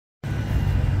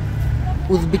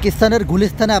উজবেকিস্তানের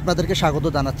গুলিস্তানে আপনাদেরকে স্বাগত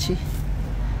জানাচ্ছি।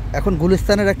 এখন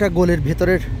গুলিস্তানের একটা গোলের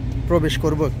ভেতরে প্রবেশ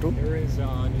করব একটু।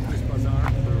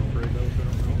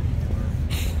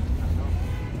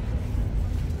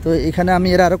 তো এখানে আমি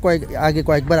এর আরও আগে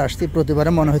কয়েকবার আসছি।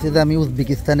 প্রতিবারে মনে হয়েছে যে আমি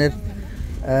উজবেকিস্তানের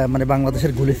মানে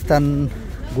বাংলাদেশের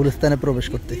গুলিস্তানে প্রবেশ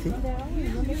করতেছি।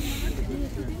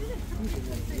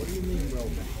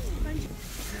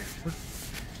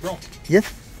 Yes?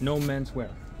 No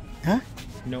menswear. Huh?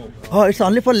 No. Oh, it's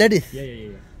only for ladies?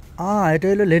 Yeah. এটা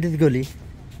হলো লেডিস গলি।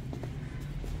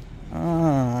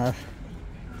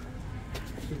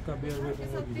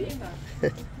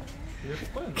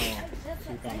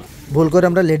 ভুল করে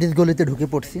আমরা লেডিস গলিতে ঢুকে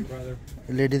পড়ছি।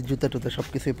 লেডিস জুতা টুতা সব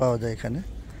কিছুই পাওয়া যায় এখানে।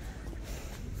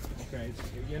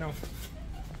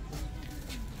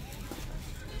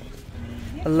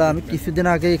 আল্লাহ, আমি কিছুদিন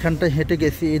আগে এখানটায় হেঁটে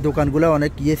গেছি। এই দোকানগুলো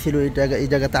অনেক ইয়ে ছিল, এই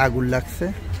জায়গাতে আগুন লাগছে।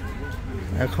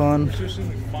 এখন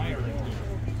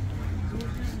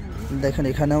দেখেন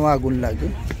এখানেও আগুন লাগে।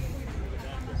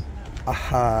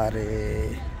 আহারে,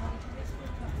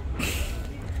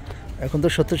 এখন তো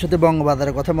সত্যি সত্যি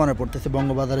বঙ্গবাজারের কথা মনে পড়তেছে।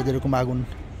 বঙ্গবাজারে যেরকম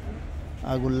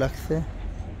আগুন লাগছে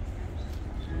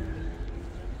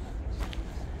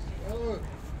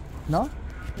না,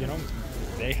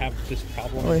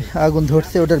 ওই আগুন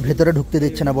ধরছে, ওটার ভেতরে ঢুকতে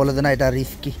দিচ্ছে না, বলে যে না এটা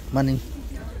রিস্কি। মানে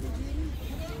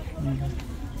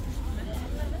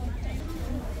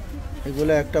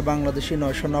এগুলো একটা বাংলাদেশি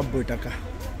 990 টাকা।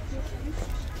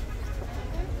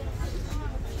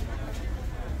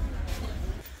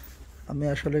 আমি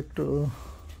আসলে একটু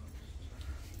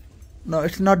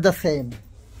ইটস নট দ্য সেম,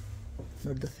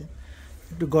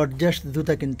 একটু গর্জিয়াস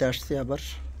জুতা কিনতে আসছি আবার।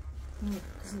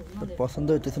 পছন্দ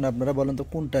হইতেছে না। আপনারা বলেন তো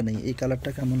কোনটা নেই? এই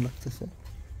কালারটা কেমন লাগতেছে?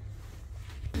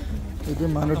 এই যে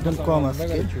মানুষজন কম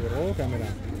আজকে।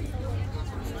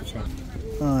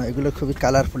 হ্যাঁ, এগুলো খুবই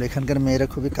কালারফুল। এখানকার মেয়েরা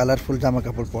খুবই কালারফুল জামা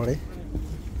কাপড় পরে।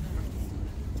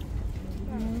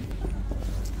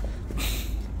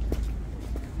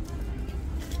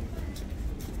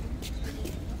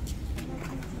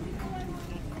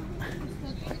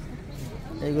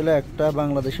 এগুলো একটা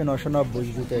বাংলাদেশে 990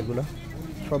 জুতা। এগুলো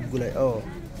সবগুলাই। ও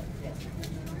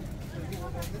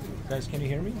Guys, can you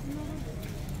hear me?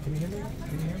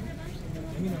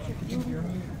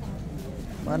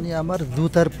 মানে আমার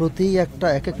জুতার প্রতি এক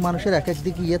এক মানুষের এক এক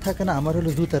দিকে ইয়ে থাকে না, আমার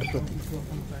হলো জুতার প্রতি।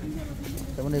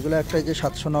 যেমন এগুলো একটা যে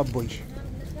 790।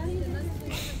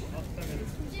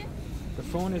 The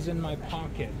phone is in my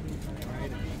pocket.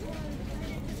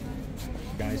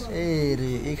 এই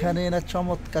রে, এখানে না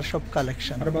চমৎকার সব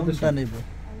কালেকশন। কোনটা নেব?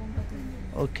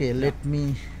 ওকে, let me.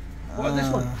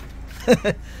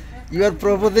 You are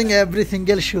proposing every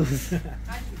single shoes.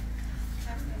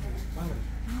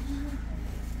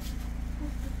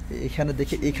 এখানে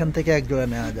দেখি, এখান থেকে এক জোড়া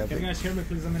নেওয়া যাবে।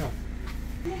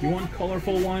 You want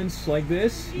colorful ones like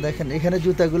this? দেখেন এখানে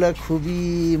জুতাগুলো খুবই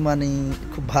মানে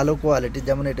খুব ভালো কোয়ালিটি।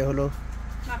 যেমন এটা হলো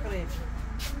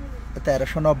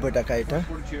 1390 টাকা। এটা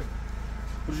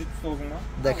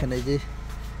দেখেন, এই যে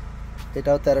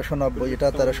এটাও 1390,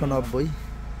 এটাও 1390।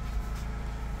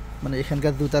 মানে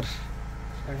এখানকার জুতার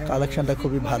কালেকশনটা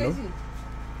খুবই ভালো।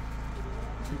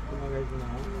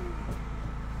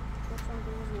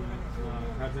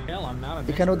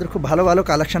 এখানে ওদের খুব ভালো ভালো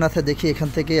কালেকশন আছে। দেখি এখান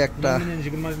থেকে একটা,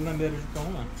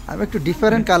 আমি একটু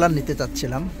ডিফারেন্ট কালার নিতে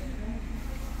চাচ্ছিলাম।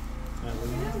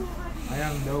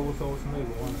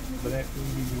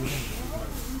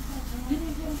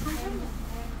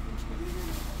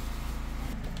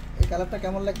 এই কালারটা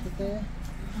কেমন লাগতেছে?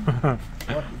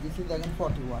 This is again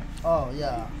 41. Oh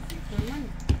yeah.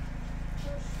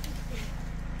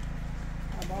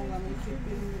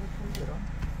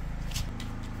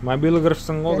 Mobil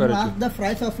görsen o garip. The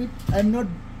price of it, I'm not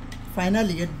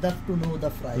finally yet that to know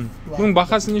the price. Bunun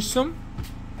bakasını istiyorum.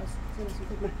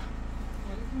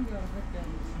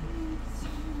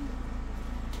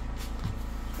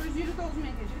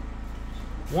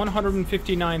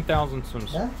 159,000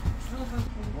 sonuç.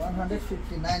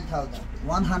 159,000.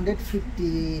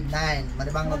 159 মানে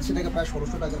বাংলাদেশি টাকা প্রায়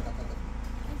 1600 টাকার কাছাকাছি।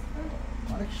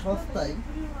 অনেক সস্তায়।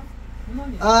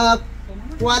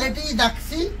 কোয়ালিটি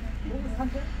দেখছি।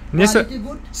 Neyse,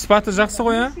 sıfatı жақсы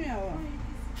ғой ya.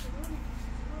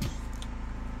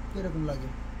 কিরকম লাগে?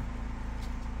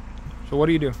 So what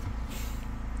do you do?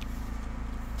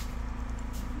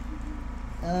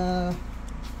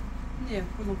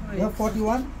 You have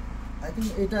 41. I think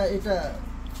এটা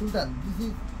Sultan.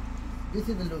 This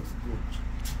is the looks good.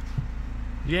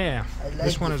 Yeah, like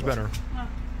this one is better.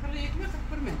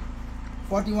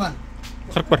 41.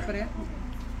 41.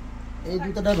 এই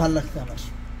জুতাটা ভালো লাগছে আমার।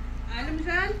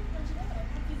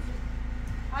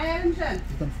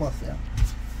 You can force, yeah.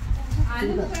 I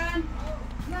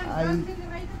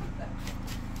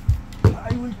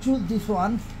will choose this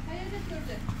one.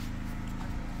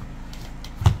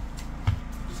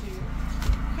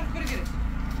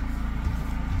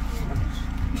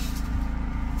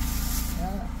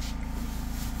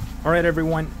 All right,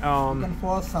 everyone. You can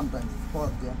pause sometimes.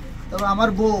 Pause there. So আমার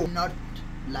বউ not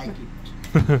like it.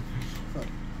 Sorry.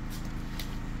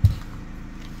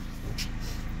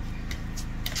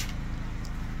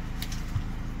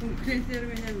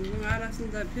 Klientlerimle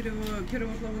arasında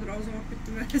perivodlamadır ağzıma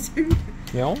gittim verecek.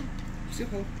 Yeah.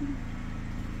 Psikolog.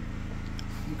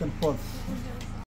 You can pause.